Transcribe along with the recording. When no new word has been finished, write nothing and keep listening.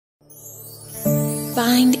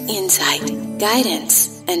Find insight,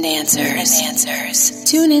 guidance, and answers.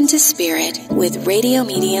 Tune into Spirit with radio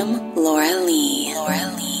medium Laura Lee.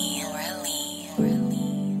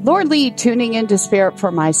 Laura Lee, tuning into Spirit for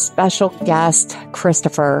my special guest,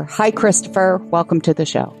 Christopher. Hi, Christopher. Welcome to the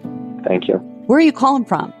show. Thank you. Where are you calling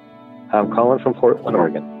from? I'm calling from Portland,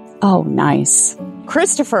 Oregon. Oh, nice.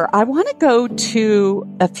 Christopher, I want to go to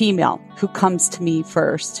a female who comes to me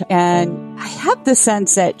first, and I have the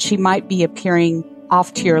sense that she might be appearing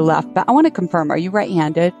off to your left, but I want to confirm, are you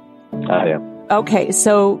right-handed? I am. Okay,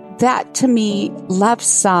 so that to me, left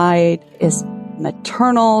side is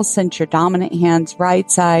maternal since your dominant hand's right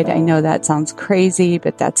side. I know that sounds crazy,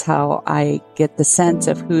 but that's how I get the sense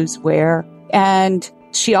of who's where. And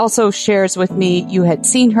she also shares with me you had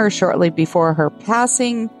seen her shortly before her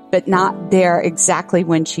passing, but not there exactly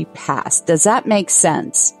when she passed. Does that make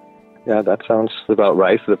sense? Yeah, that sounds about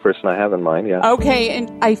right for the person I have in mind, yeah. Okay,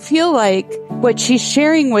 and I feel like what she's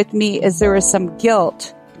sharing with me is there is some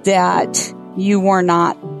guilt that you were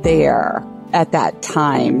not there at that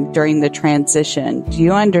time during the transition. Do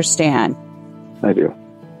you understand? I do.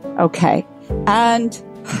 Okay. And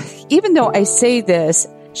even though I say this,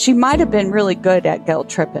 she might have been really good at guilt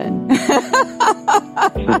tripping. Do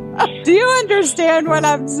you understand what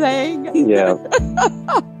I'm saying? Yeah.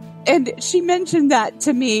 And she mentioned that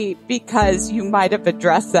to me because you might have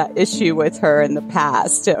addressed that issue with her in the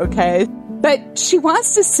past, okay? But she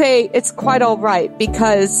wants to say it's quite all right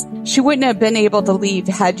because she wouldn't have been able to leave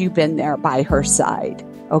had you been there by her side,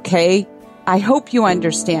 okay? I hope you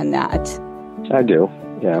understand that. I do,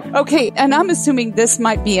 yeah. Okay, and I'm assuming this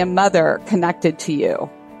might be a mother connected to you.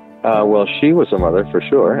 Well, she was a mother for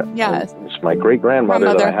sure. Yes. It's my great-grandmother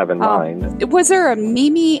that I have in mind. Was there a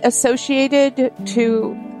Mimi associated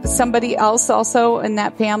to somebody else also in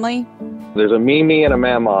that family? There's a Mimi and a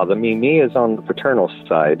Mama. The Mimi is on the paternal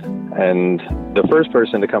side, and the first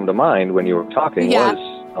person to come to mind when you were talking was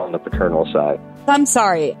on the paternal side. I'm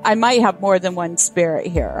sorry. I might have more than one spirit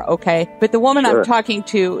here, okay? But the woman I'm talking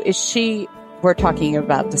to, we're talking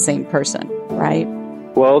about the same person, right?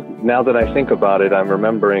 Well, now that I think about it, I'm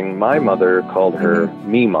remembering my mother called her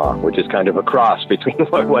Mima, which is kind of a cross between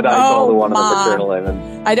what I call the one on the maternal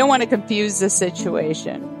end. I don't want to confuse the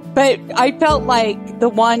situation. But I felt like the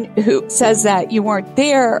one who says that you weren't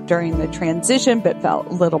there during the transition but felt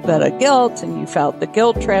a little bit of guilt and you felt the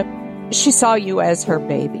guilt trip, she saw you as her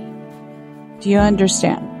baby. Do you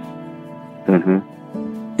understand?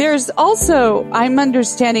 Mm-hmm. There's also, I'm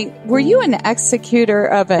understanding, were you an executor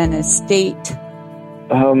of an estate?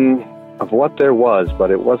 Of what there was,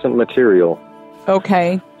 but it wasn't material.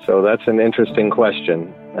 Okay. So that's an interesting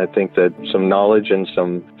question. I think that some knowledge and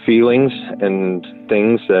some feelings and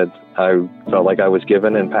things that I felt like I was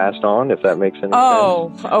given and passed on, if that makes any sense.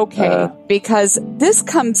 Oh, okay. Because this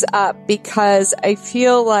comes up because I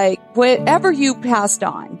feel like whatever you passed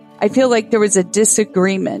on, I feel like there was a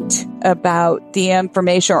disagreement about the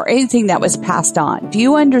information or anything that was passed on. Do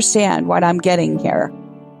you understand what I'm getting here?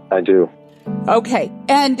 I do. Okay.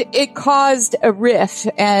 And it caused a rift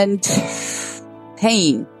and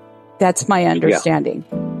pain. That's my understanding.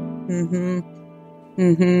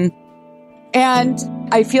 Yeah. And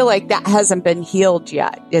I feel like that hasn't been healed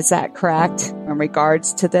yet. Is that correct in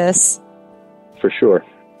regards to this? For sure.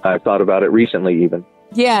 I've thought about it recently even.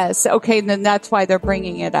 Yes. Okay. Then that's why they're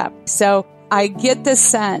bringing it up. So I get the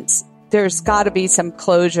sense there's got to be some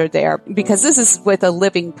closure there because this is with a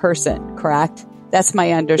living person, correct? That's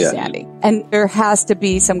my understanding. Yes. And there has to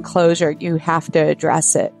be some closure. You have to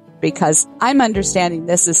address it because I'm understanding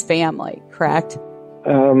this is family, correct?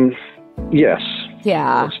 Yes.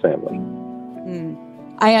 Yeah. It's family.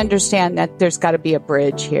 I understand that there's got to be a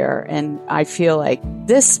bridge here. And I feel like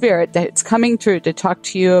this spirit that's coming through to talk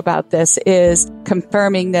to you about this is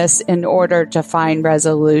confirming this in order to find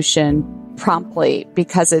resolution promptly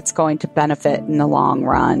because it's going to benefit in the long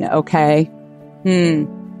run. Okay.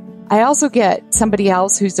 I also get somebody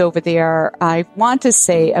else who's over there. I want to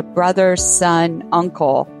say a brother, son,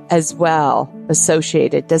 uncle as well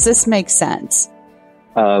associated. Does this make sense?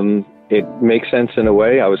 It makes sense in a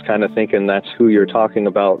way. I was kind of thinking that's who you're talking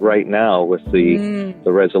about right now with the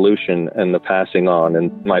resolution and the passing on.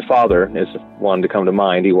 And my father is one to come to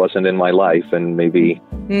mind. He wasn't in my life and maybe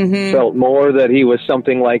felt more that he was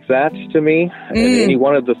something like that to me. And any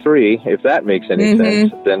one of the three, if that makes any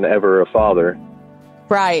sense, than ever a father.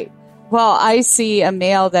 Right. Well, I see a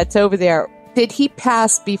male that's over there. Did he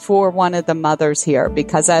pass before one of the mothers here?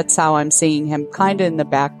 Because that's how I'm seeing him, kind of in the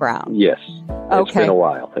background. Yes. Okay. It's been a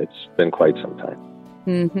while. It's been quite some time.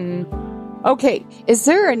 Okay. Is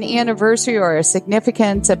there an anniversary or a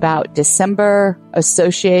significance about December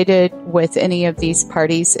associated with any of these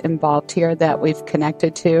parties involved here that we've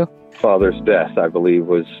connected to? Father's death, I believe,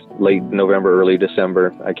 was late November, early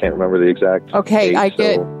December. I can't remember the exact Okay,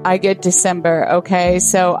 date, I get December. Okay,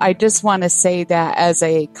 so I just want to say that as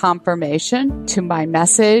a confirmation to my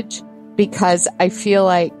message, because I feel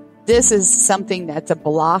like this is something that's a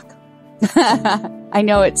block. I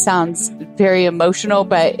know it sounds very emotional,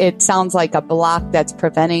 but it sounds like a block that's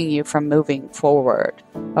preventing you from moving forward.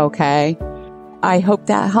 Okay, I hope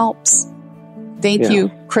that helps. Thank you,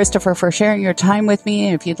 Christopher, for sharing your time with me.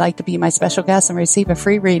 And if you'd like to be my special guest and receive a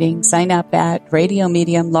free reading, sign up at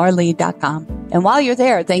radiomediumlauralee.com. And while you're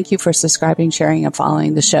there, thank you for subscribing, sharing, and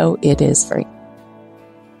following the show. It is free.